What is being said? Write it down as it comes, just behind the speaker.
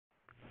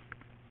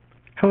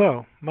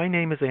Hello, my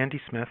name is Andy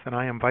Smith and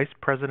I am Vice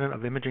President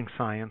of Imaging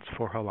Science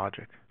for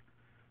Hologic.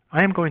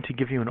 I am going to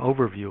give you an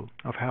overview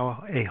of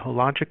how a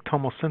Hologic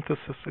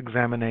tomosynthesis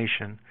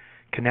examination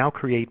can now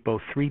create both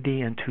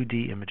 3D and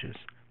 2D images.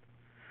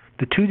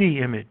 The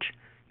 2D image,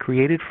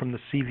 created from the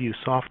CView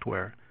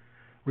software,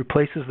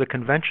 replaces the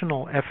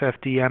conventional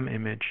FFDM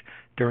image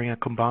during a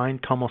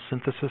combined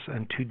tomosynthesis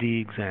and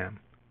 2D exam.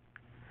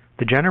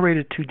 The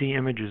generated 2D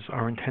images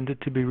are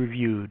intended to be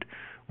reviewed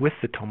with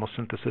the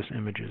tomosynthesis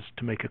images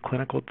to make a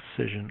clinical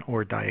decision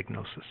or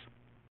diagnosis.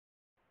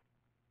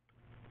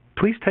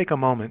 Please take a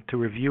moment to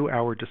review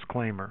our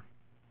disclaimer.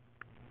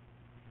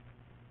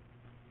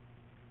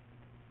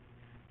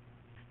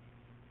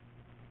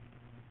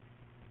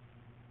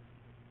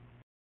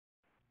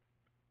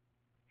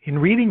 In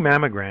reading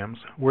mammograms,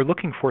 we're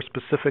looking for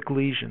specific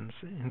lesions,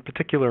 in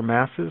particular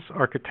masses,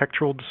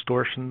 architectural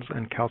distortions,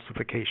 and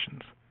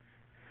calcifications.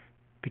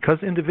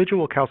 Because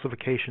individual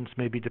calcifications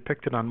may be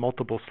depicted on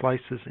multiple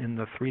slices in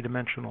the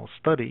three-dimensional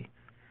study,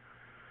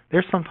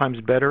 they're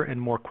sometimes better and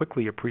more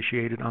quickly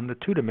appreciated on the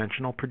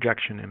two-dimensional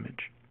projection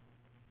image.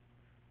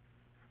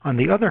 On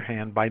the other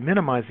hand, by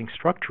minimizing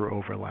structure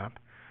overlap,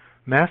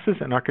 masses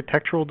and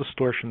architectural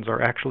distortions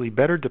are actually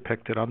better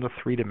depicted on the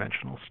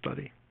three-dimensional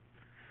study.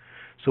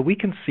 So we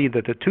can see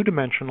that the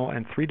two-dimensional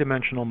and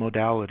three-dimensional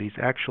modalities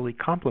actually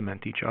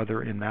complement each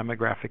other in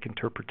mammographic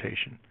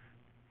interpretation.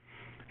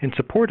 In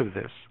support of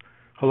this,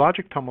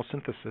 Hologic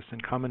tomosynthesis in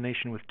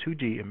combination with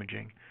 2D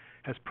imaging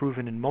has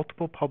proven in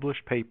multiple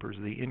published papers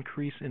the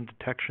increase in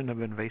detection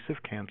of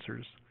invasive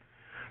cancers,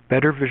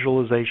 better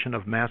visualization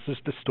of masses,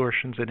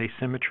 distortions, and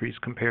asymmetries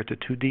compared to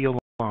 2D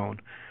alone,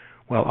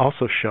 while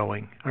also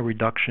showing a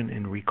reduction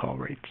in recall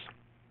rates.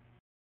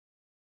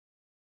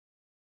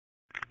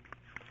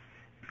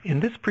 In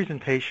this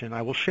presentation,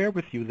 I will share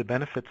with you the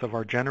benefits of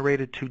our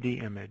generated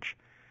 2D image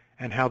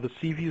and how the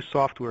CView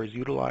software is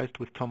utilized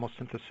with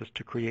tomosynthesis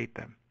to create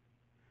them.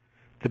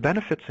 The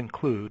benefits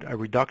include a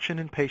reduction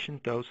in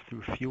patient dose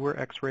through fewer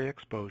X-ray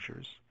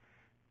exposures,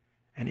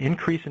 an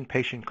increase in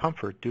patient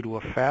comfort due to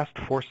a fast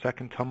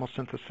 4-second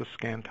tomosynthesis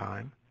scan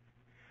time,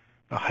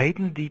 the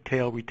heightened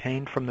detail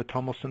retained from the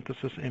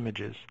tomosynthesis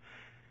images,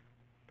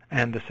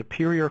 and the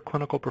superior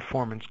clinical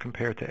performance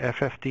compared to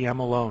FFDM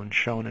alone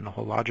shown in a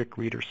Hologic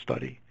reader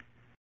study.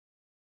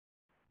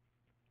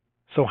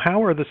 So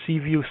how are the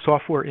CView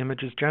software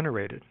images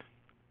generated?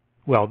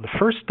 Well, the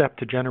first step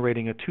to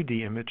generating a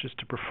 2D image is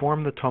to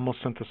perform the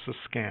tomosynthesis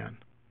scan.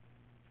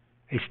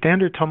 A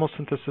standard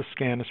tomosynthesis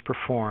scan is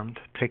performed,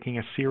 taking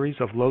a series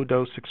of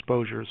low-dose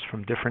exposures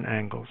from different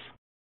angles.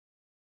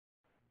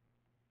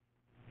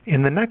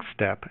 In the next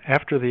step,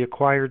 after the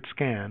acquired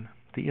scan,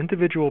 the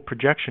individual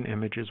projection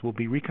images will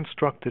be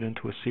reconstructed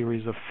into a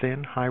series of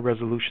thin,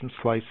 high-resolution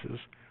slices,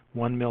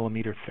 1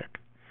 millimeter thick.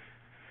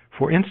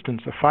 For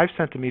instance, a 5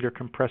 centimeter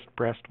compressed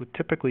breast would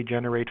typically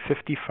generate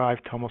 55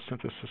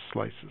 tomosynthesis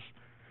slices.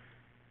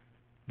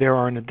 There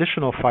are an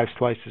additional 5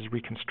 slices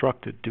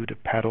reconstructed due to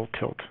paddle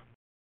tilt.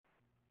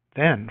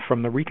 Then,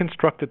 from the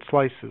reconstructed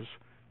slices,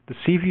 the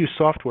CView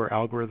software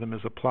algorithm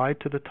is applied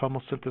to the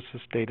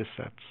tomosynthesis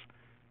datasets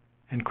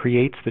and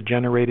creates the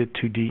generated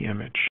 2D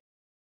image.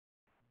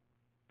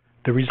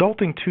 The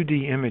resulting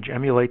 2D image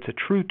emulates a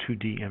true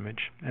 2D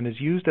image and is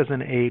used as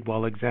an aid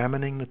while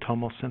examining the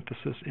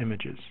tomosynthesis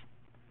images.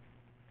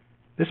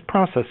 This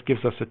process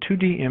gives us a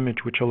 2D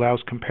image which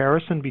allows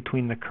comparison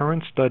between the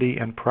current study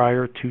and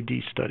prior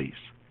 2D studies.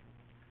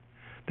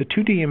 The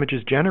 2D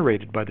images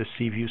generated by the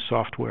CView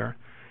software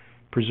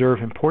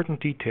preserve important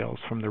details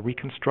from the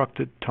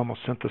reconstructed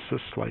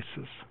tomosynthesis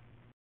slices.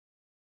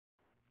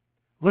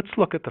 Let's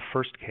look at the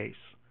first case.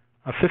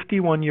 A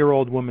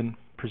 51-year-old woman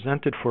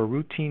presented for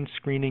routine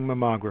screening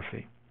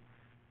mammography.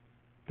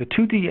 The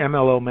 2D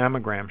MLO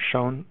mammogram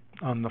shown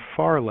on the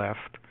far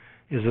left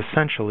is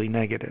essentially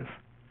negative.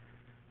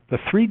 The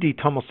 3D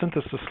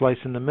tomosynthesis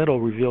slice in the middle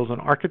reveals an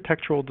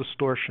architectural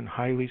distortion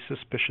highly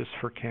suspicious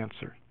for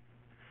cancer.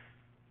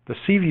 The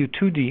CView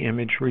 2D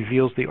image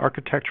reveals the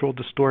architectural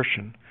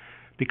distortion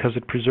because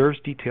it preserves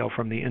detail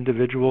from the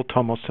individual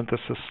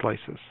tomosynthesis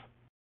slices.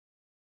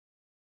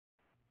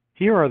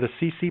 Here are the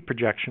CC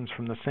projections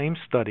from the same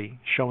study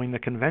showing the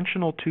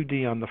conventional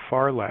 2D on the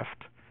far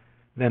left,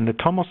 then the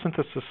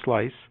tomosynthesis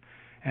slice,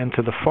 and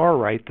to the far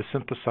right the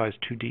synthesized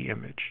 2D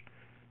image.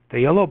 The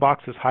yellow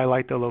boxes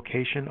highlight the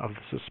location of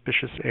the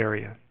suspicious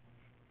area.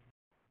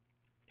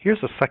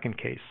 Here's a second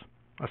case.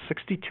 A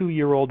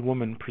 62-year-old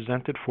woman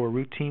presented for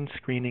routine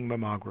screening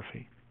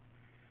mammography.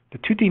 The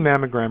 2D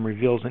mammogram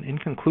reveals an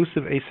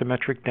inconclusive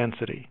asymmetric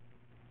density.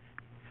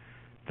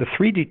 The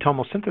 3D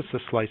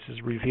tomosynthesis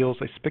slices reveals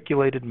a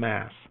spiculated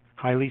mass,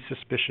 highly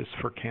suspicious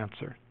for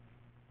cancer.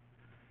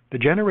 The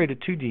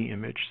generated 2D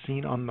image,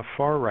 seen on the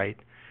far right,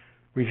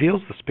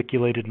 reveals the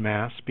spiculated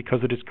mass because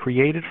it is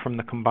created from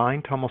the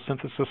combined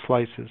tomosynthesis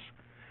slices,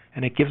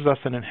 and it gives us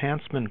an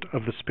enhancement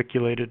of the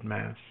spiculated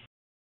mass.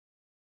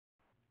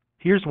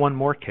 Here's one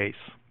more case.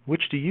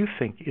 Which do you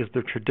think is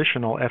the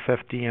traditional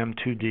FFDM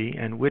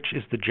 2D and which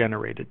is the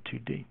generated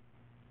 2D?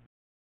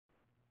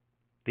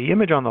 The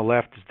image on the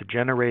left is the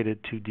generated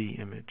 2D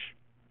image.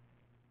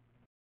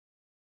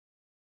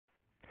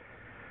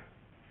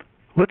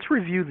 Let's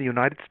review the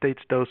United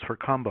States dose for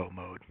combo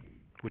mode,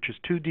 which is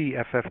 2D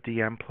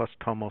FFDM plus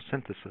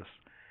tomosynthesis,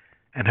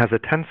 and has a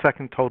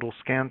 10-second total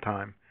scan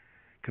time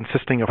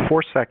consisting of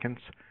 4 seconds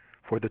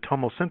for the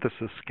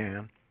tomosynthesis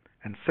scan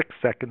and 6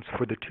 seconds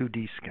for the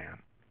 2D scan.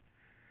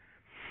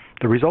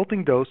 The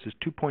resulting dose is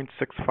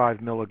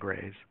 2.65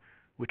 milligrays,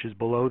 which is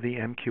below the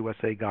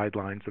MQSA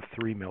guidelines of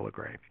 3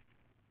 milligram.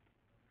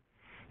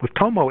 With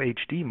Tomo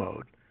HD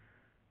mode,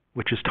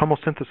 which is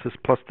tomosynthesis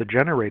plus the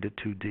generated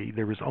 2D,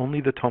 there is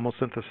only the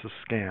tomosynthesis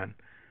scan,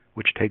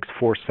 which takes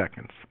 4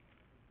 seconds.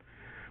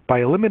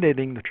 By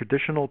eliminating the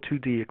traditional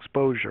 2D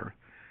exposure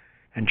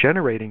and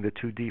generating the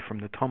 2D from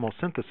the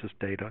tomosynthesis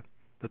data,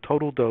 the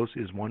total dose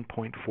is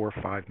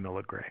 1.45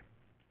 milligram.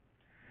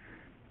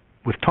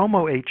 With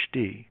Tomo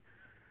HD,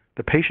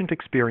 the patient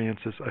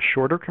experiences a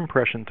shorter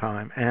compression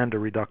time and a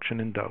reduction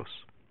in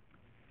dose.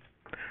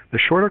 The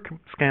shorter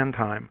scan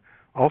time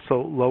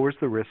also lowers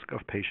the risk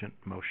of patient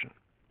motion.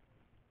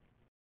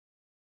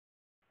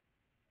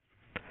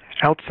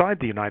 Outside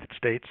the United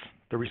States,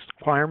 the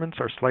requirements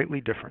are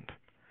slightly different.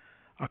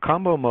 A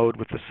combo mode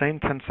with the same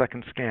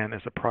 10-second scan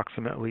is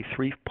approximately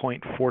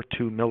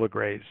 3.42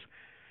 milligrays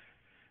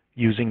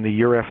using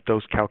the URF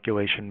dose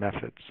calculation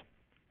methods.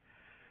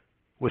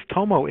 With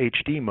Tomo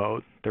HD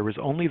mode, there is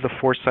only the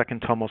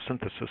 4-second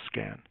tomosynthesis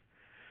scan,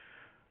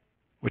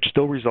 which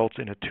still results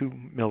in a 2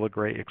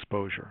 milligray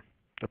exposure.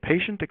 The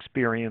patient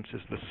experience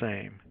is the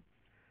same,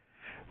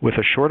 with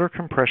a shorter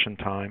compression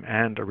time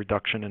and a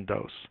reduction in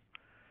dose.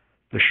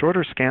 The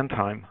shorter scan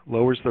time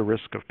lowers the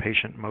risk of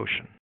patient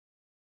motion.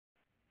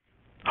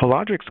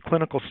 Hologic's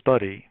clinical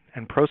study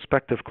and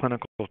prospective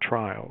clinical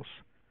trials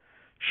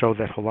show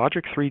that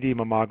Hologic 3D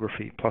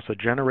mammography plus a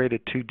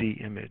generated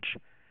 2D image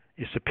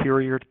is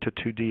superior to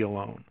 2D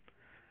alone.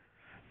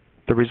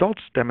 The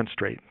results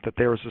demonstrate that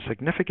there is a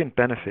significant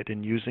benefit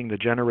in using the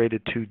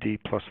generated 2D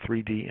plus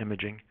 3D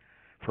imaging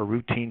for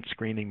routine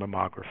screening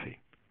mammography.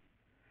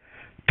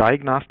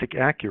 Diagnostic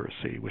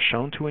accuracy was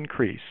shown to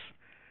increase,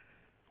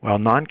 while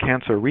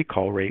non-cancer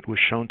recall rate was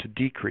shown to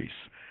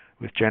decrease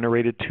with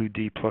generated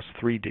 2D plus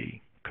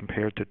 3D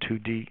compared to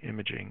 2D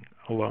imaging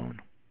alone.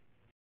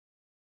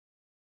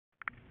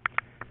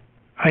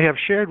 I have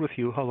shared with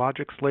you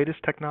Hologic's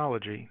latest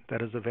technology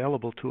that is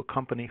available to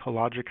accompany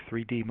Hologic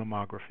 3D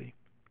mammography.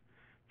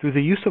 Through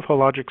the use of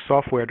Hologic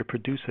software to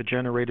produce a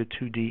generated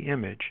 2D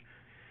image,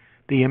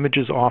 the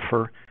images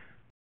offer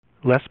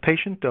less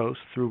patient dose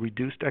through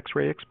reduced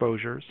X-ray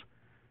exposures,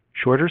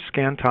 shorter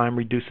scan time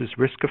reduces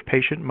risk of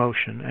patient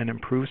motion and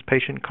improves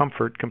patient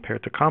comfort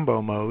compared to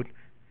combo mode,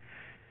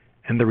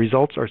 and the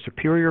results are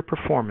superior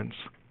performance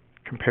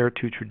compared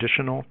to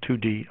traditional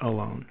 2D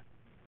alone.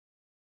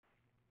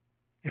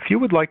 If you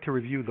would like to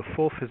review the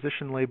full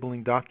physician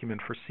labeling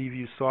document for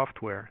CView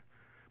software,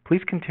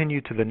 please continue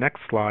to the next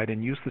slide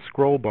and use the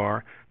scroll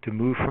bar to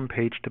move from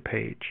page to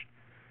page.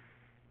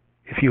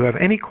 If you have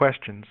any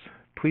questions,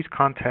 please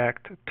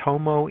contact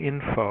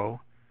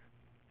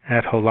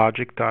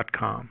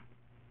tomoinfo@hologic.com.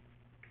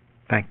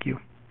 Thank you.